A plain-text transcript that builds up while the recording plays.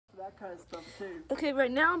that kind of stuff too. Okay,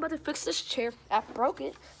 right now I'm about to fix this chair. I broke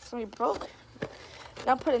it. It's already broke.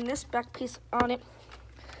 Now I'm putting this back piece on it.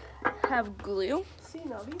 Have glue. See,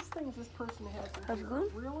 now these things this person has in Have here glue?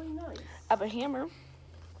 are really nice. I have a hammer.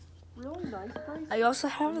 Really nice bracelets. I also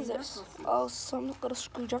have this. Oh, some little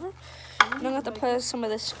screwdriver. And I'm gonna have to put some of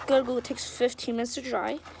this good glue. It takes 15 minutes to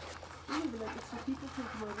dry. We need to make it so people can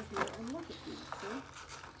come over here and look at these, see?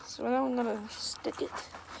 So now I'm gonna stick it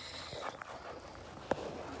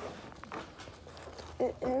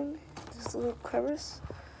in this little crevice.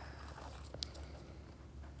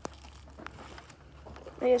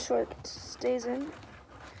 Make sure it stays in.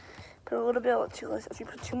 Put a little bit of too less. If you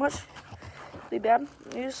put too much, it'll be bad.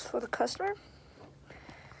 Use for the customer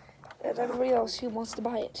and everybody else who wants to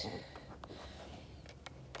buy it.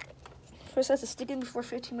 First, I have to stick in before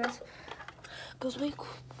 15 minutes. Goes way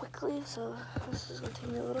quickly, so this is gonna take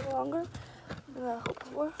me a little longer than I hoped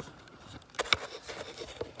for.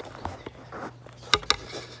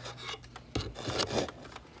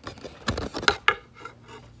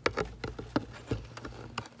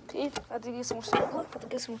 Okay, I have to get some more glue. I have to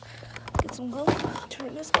get some glue.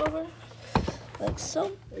 Turn this over like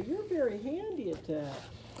so. Oh, you're very handy at that.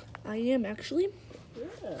 I am actually.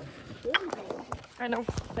 Yeah, very handy. I know.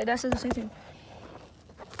 My dad says the same thing.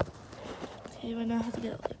 Okay, right now I have to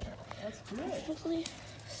get it like That's good. perfectly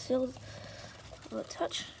sealed with a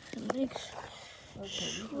touch and make Okay, these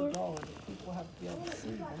sure. are going, but people have to be able to see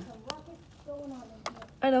them.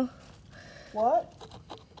 I know. What?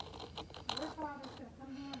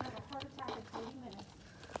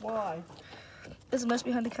 Why? There's a mess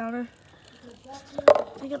behind the counter.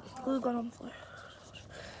 I got glue gun on the floor.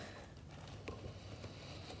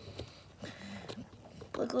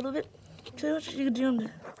 Put like a little bit. Too much. You can do them.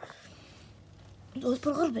 Let's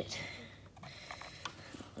put a little bit.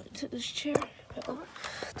 Take this chair back over.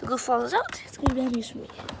 The glue falls out. It's gonna be bad news for me.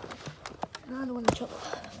 Now I don't want to jump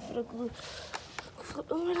for the glue. Flip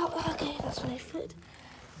it out. Okay, that's my foot.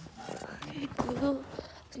 Okay, glue.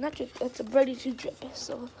 It's not drip. It's ready to drip.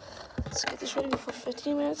 So let's get this ready before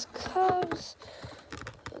 15 minutes comes.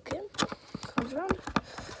 Okay, comes around.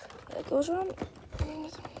 That goes around.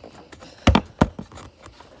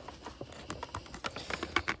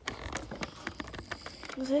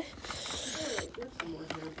 Okay.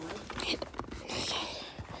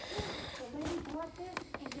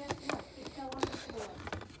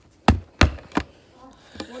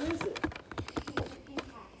 What is it?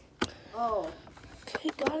 Oh. Okay,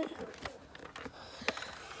 got it.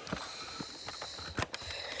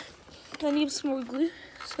 I need some more glue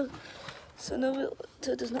so no,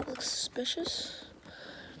 so it does not look suspicious.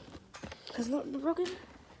 Has not been broken.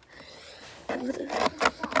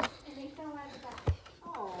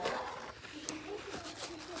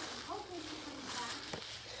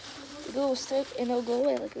 The glue will stick and it'll go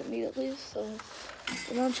away like immediately. So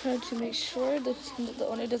now I'm trying to make sure that the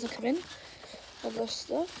owner doesn't come in of their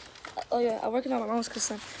stuff. Oh yeah, I'm working on my mom's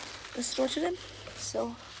because I'm stored it in.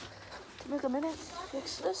 So to make a minute,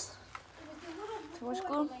 fix this. Too much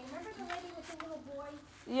glue.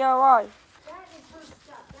 Yeah, why?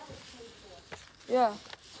 Yeah.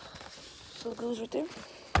 So the glue's right there.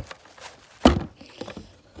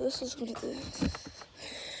 This is gonna do.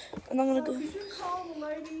 And I'm gonna go. Did you call the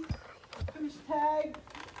lady whose tag?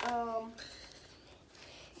 I'm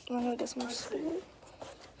gonna get some more glue.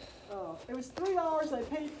 Oh, it was $3. I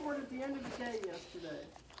paid for it at the end of the day yesterday.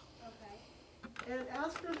 Okay. And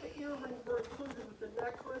ask her if the earrings were included with the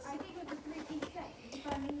necklace. I think it was a 3-piece set. Did you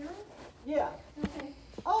find me yours? Yeah. Okay.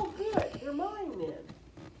 Oh, good. They're mine then.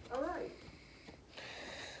 All right.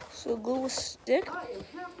 So glue will stick. I am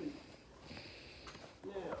happy.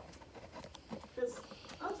 Now, because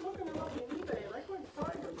I was looking them up on eBay and I couldn't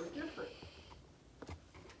find them. They're different.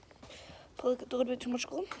 Put a little bit too much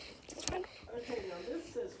glue. That's fine. Okay, now this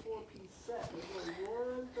says 4-piece set. There's only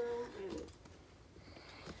one thing in it.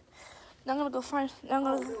 Now I'm gonna go find. Now I'm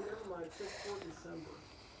Oh, gonna. no, never mind. It says 4 December.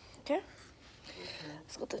 Okay. Okay.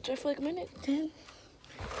 Let's go to the chair for like a minute. Then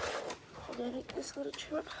I'm gonna make this little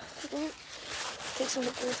chair up. Take some of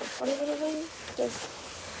the glue in front of it already. Because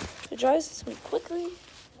if it dries, it's gonna be quickly.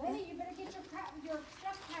 Lady, you better get your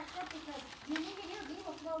stuff packed up because you leave it here, we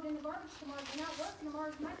will throw it in the garbage tomorrow. You're not working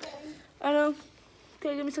tomorrow, my day. I know.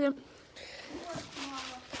 Okay, give me a second. You work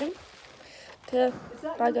tomorrow. Okay. Okay. Is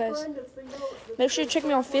that Bye, your guys. friend that's the Make sure you check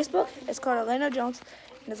me on Facebook. It's called Elena Jones,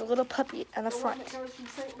 and there's a little puppy on the one front. that goes from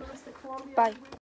St. Louis to Columbia Bye. every week?